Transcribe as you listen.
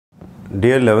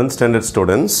Dear 11th standard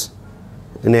students,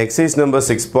 in exercise number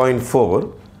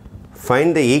 6.4,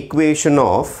 find the equation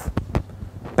of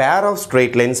pair of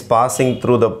straight lines passing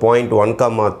through the point 1,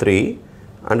 3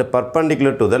 and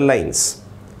perpendicular to the lines.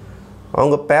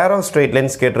 அவங்க pair of straight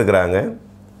lines கேட்டிருக்கிறாங்க.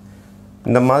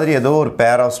 இந்த மாதிரி ஏதோ ஒரு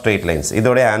pair of straight lines.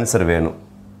 இதோட answer வேணும்.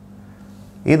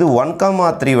 இது 1,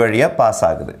 3 வழியா பாஸ்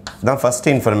ஆகுது. தான் first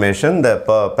information, the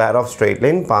pair of straight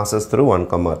line passes through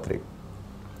 1, 3.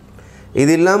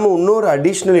 இது இல்லாமல் இன்னொரு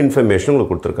additional information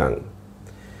உங்களுக்கு கொடுத்துருக்காங்க.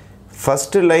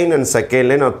 First line and second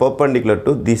line are perpendicular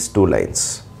to these two lines.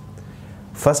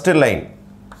 First line,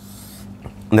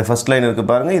 இந்த first line இருக்கு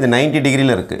பாருங்க, இது 90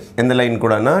 டிகிரியில் இருக்கு. எந்த line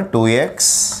கூடனா 2x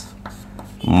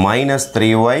minus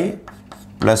 3y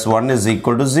plus 1 is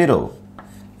equal to 0.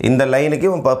 இந்த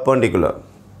லைனுக்கு perpendicular.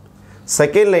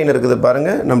 Second line இருக்குது பாருங்க,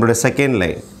 நம்மளுடைய second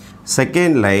line.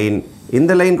 Second line,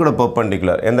 இந்த லைன் கூட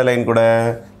perpendicular. எந்த லைன் கூட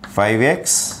 5x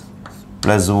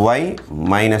plus y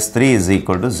minus 3 is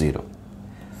equal to 0.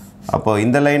 அப்போ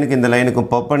இந்த லைனுக்கு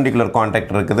perpendicular contact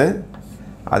இருக்குது.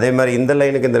 அதே மாதிரி இந்த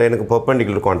லைனுக்கு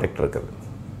perpendicular contact இருக்குது.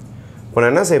 இப்போ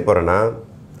நான் என்ன செய்ய போறேன்னா,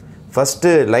 first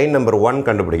line number 1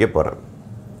 கண்டுபிடிக்க போறேன்.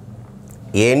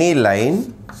 Any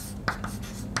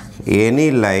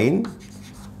line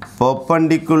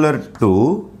perpendicular to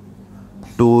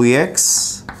 2x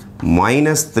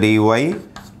minus 3y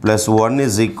plus 1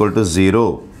 is equal to 0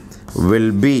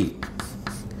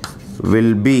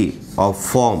 will be of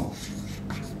form.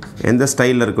 எந்த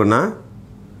ஸ்டைலில் இருக்குன்னா,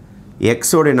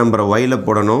 எக்ஸோடைய நம்பரை ஒயில்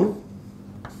போடணும்,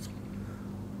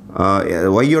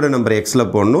 ஒய்யோட நம்பரை எக்ஸில்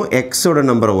போடணும், எக்ஸோட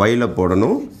நம்பரை ஒயில்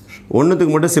போடணும்,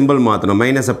 ஒன்றுத்துக்கு மட்டும் சிம்பிள் மாற்றணும்,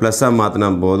 மைனஸை ப்ளஸ்ஸாக மாற்றினா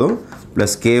போதும்,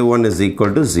 plus k1 is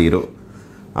equal to 0.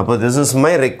 அப்போ this is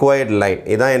my required line.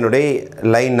 இதான் என்னுடைய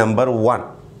லைன் நம்பர் 1.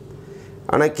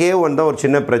 ஆனால் k1 தான் ஒரு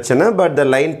சின்ன பிரச்சனை, but the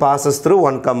line passes through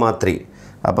 1, 3.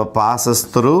 அப்போ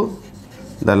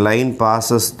the line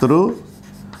passes through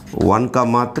 1,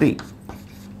 3.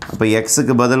 அப்போ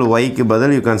xக்கு பதில் yக்கு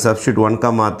பதில் you can substitute 1,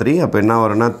 3. அப்போ என்ன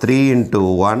வரும்னா 3 into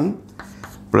 1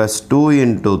 plus 2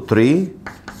 into 3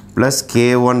 plus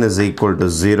k1 is equal to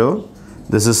 0.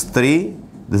 This is 3,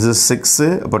 this is 6.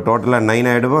 அப்போ டோட்டலாக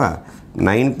 9 ஆகிடுமா?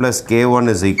 9 plus k1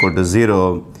 is equal to 0.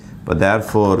 But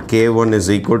therefore k1 is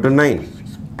equal to 9.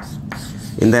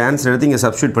 இந்த ஆன்சர் எடுத்து இங்கே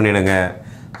சப்ஸ்டியூட் பண்ணிடுங்க.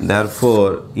 Therefore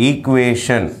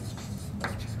equation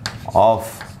of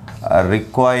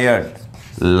required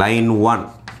line 1,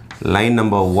 line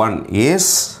number 1 is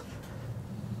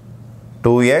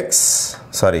 3x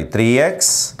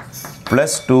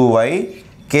plus 2y.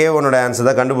 k1 ஓட answer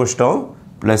தான் கண்டுபிடிச்சிட்டோம்,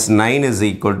 plus 9 is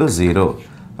equal to 0.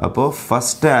 அப்போ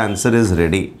first answer is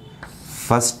ready.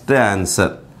 First answer,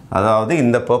 அதாவது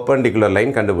இந்த perpendicular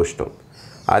line கண்டுபிடிச்சிட்டோம்.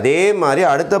 அதே மாதிரி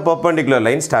அடுத்த perpendicular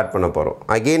line ஸ்டார்ட் பண்ண போகிறோம்.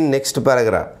 Again next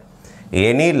paragraph,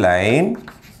 any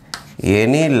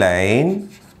line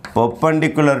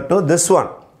perpendicular to this one,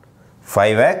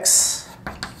 5x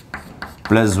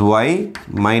plus y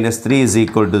minus 3 is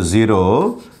equal to 0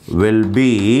 will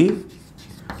be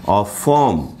of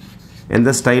form. எந்த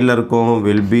ஸ்டைலில் இருக்கும்?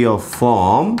 will be of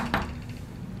form.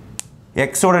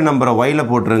 x ஓட நம்பரை yல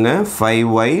போட்டுருங்க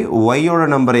 5y, y ஓட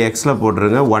நம்பரை xல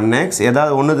போட்டுருங்க 1x,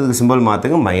 ஏதாவது ஒன்றுத்துக்கு சிம்பிள்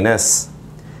மாற்றுங்க minus,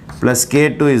 plus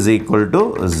k2 is equal to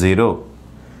 0.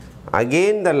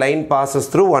 Again the line passes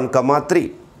through 1, 3.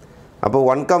 அப்போ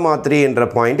 1, 3 என்ற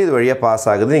பாயிண்ட் இது வழியாக பாஸ்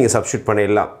ஆகுது. நீங்கள் சப்ஸ்டியூட்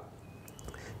பண்ணிடலாம்.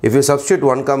 If you substitute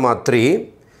 1, 3,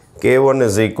 k1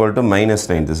 is equal to minus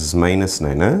 9. This is minus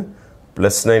 9.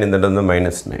 Plus 9 இந்த இடத்துல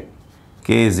minus 9. k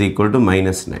is equal to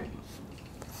minus 9.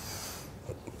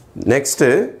 Next,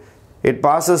 it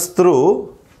passes through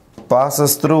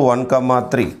 1,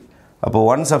 3. அப்போ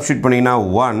 1 சப்ஸ்டியூட் பண்ணிங்கன்னா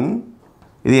 1,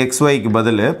 இது xyக்கு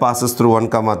பதில் passes through 1,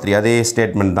 3. அதே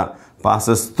ஸ்டேட்மெண்ட் தான்,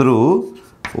 passes through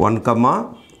 1,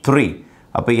 3.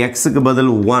 அப்போ xக்கு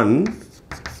பதில் 1,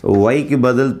 yக்கு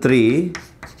பதில் 3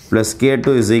 plus k2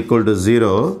 is equal to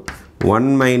 0. 1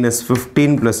 minus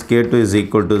 15 plus k2 is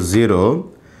equal to 0.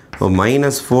 இப்போ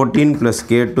minus 14 plus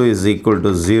k2 is equal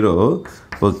to 0.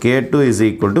 இப்போ k2 is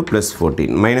equal to plus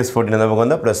 14. minus 14 இந்த பக்கம்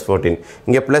வந்தால் plus 14.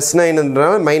 இங்கே plus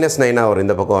 9ன்றனால minus 9 வரும்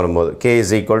இந்த பக்கம் வரும்போது. k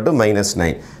is equal to minus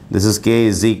 9. This is k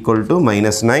is equal to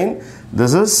minus 9.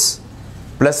 This is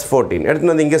plus 14.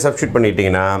 எடுத்து வந்து இங்கே சப்ஸ்டியூட்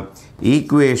பண்ணிட்டீங்கன்னா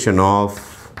equation of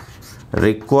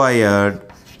required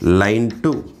line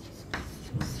 2.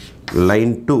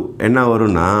 line 2 என்ன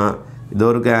வரும்னா, இது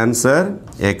ஒரு answer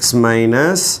x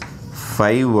minus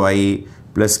 5y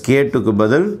plus k2க்கு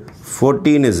பதில்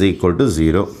 14 is equal to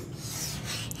 0.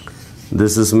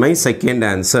 This is my second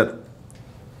answer.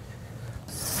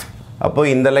 அப்போ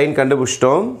இந்த லைன்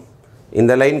கண்டுபிடிச்சிட்டோம்.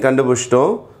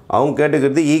 அவங்க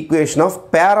கேட்டுக்கிறது equation of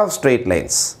pair of straight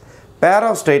lines. Pair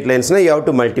of straight lines you have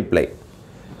to multiply.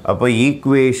 அப்போ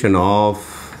equation of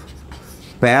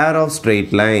pair of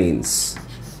straight lines.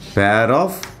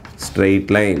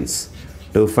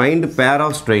 To find pair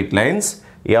of straight lines,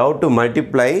 you have to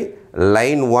multiply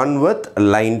line 1 with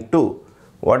line 2.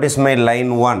 What is my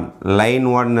line 1? Line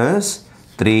 1 is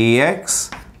 3x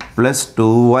plus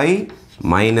 2y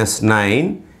minus 9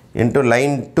 into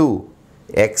line 2,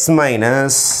 x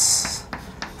minus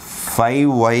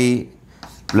 5y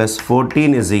plus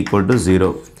 14 is equal to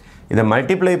 0. இதை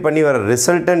multiply பண்ணி வர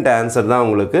resultant answer தான்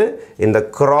உங்களுக்கு இந்த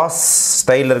cross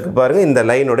style இருக்குது பாருங்கள், இந்த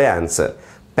லைனோடைய answer,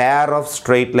 pair of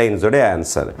straight லைன்ஸோடைய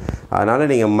answer. அதனால்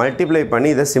நீங்கள் மல்டிப்ளை பண்ணி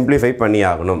இதை சிம்பிளிஃபை பண்ணி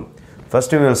ஆகணும்.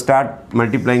 First we will start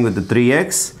multiplying with 3x.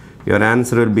 Your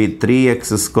answer will be 3x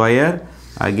square,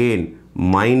 again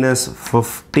minus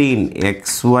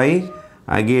 15xy,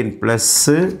 again plus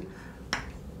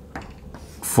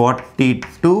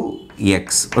 42x.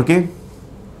 Okay.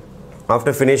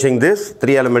 After finishing this,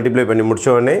 3 all multiply பண்ணி முடிச்ச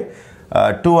உடனே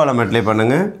 2 all multiply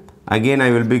பண்ணுங்க. Again I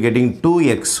will be getting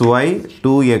 2xy.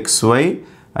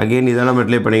 Again இதெல்லாம்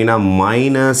multiply பண்ணிங்கன்னா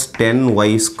minus 10y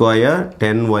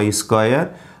square.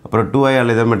 அப்புறம் 2y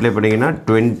all இதை multiply பண்ணிங்கன்னா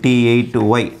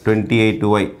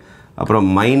 28y. அப்புறம்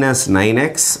minus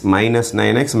 9x minus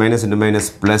into minus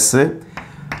plus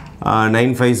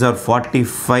 9 5s are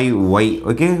 45y.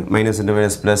 Okay, minus into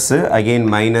minus plus, again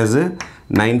minus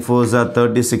 9 4s are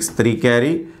 36, 3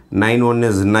 carry, 9 1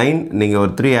 is 9, நீங்கள்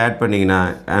ஒரு 3 add பண்ணிங்கன்னா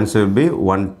answer will be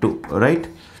 1 2, right,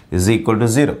 is equal to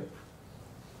 0.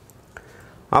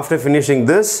 After finishing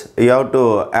this, you have to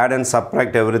add and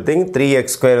subtract everything. 3x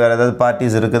square வேறு ஏதாவது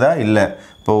parties இருக்குதா? இல்லை.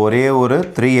 இப்போ ஒரே ஒரு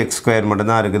 3x square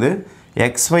மட்டும்தான் இருக்குது.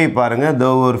 xy பாருங்கள், இதோ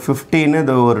ஒரு 15,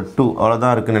 இதோ ஒரு 2,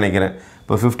 அவ்வளோதான் இருக்குன்னு நினைக்கிறேன்.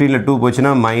 இப்போ 15ல் 2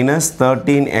 போச்சுன்னா minus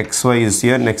 13xy is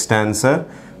your next answer.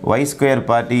 y square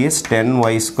party is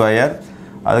 10y square.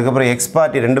 அதுக்கப்புறம் x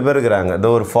பார்ட்டி 2 பேர் இருக்கிறாங்க. இதோ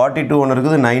ஒரு 42 ஒன்று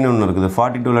இருக்குது, 9 ஒன்று இருக்குது.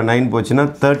 42ல் 9 போச்சுன்னா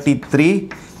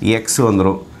 33x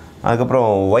வந்துடும். அதுக்கப்புறம்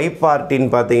y பார்ட்டின்னு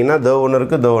பார்த்தீங்கன்னா தோ ஒன்று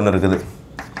இருக்குது, தோ ஒன்று இருக்குது.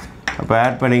 அப்போ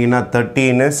ஆட் பண்ணிங்கன்னா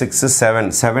 13 6 7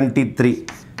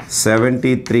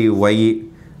 73y.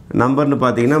 நம்பர்னு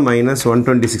பார்த்தீங்கன்னா minus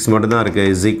 126 மட்டும்தான்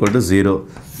இருக்குது, is equal to 0.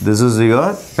 This is your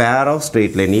pair of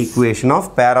straight line, equation of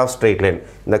pair of straight line.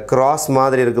 இந்த cross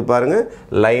மாதிரி இருக்குது பாருங்கள்,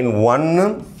 line 1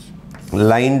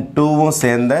 line 2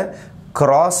 சேர்ந்த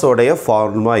cross உடைய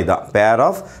ஃபார்முலா இதான், pair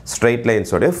of straight lines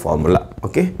உடைய ஃபார்முலா.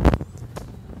 Okay,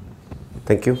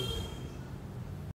 thank you.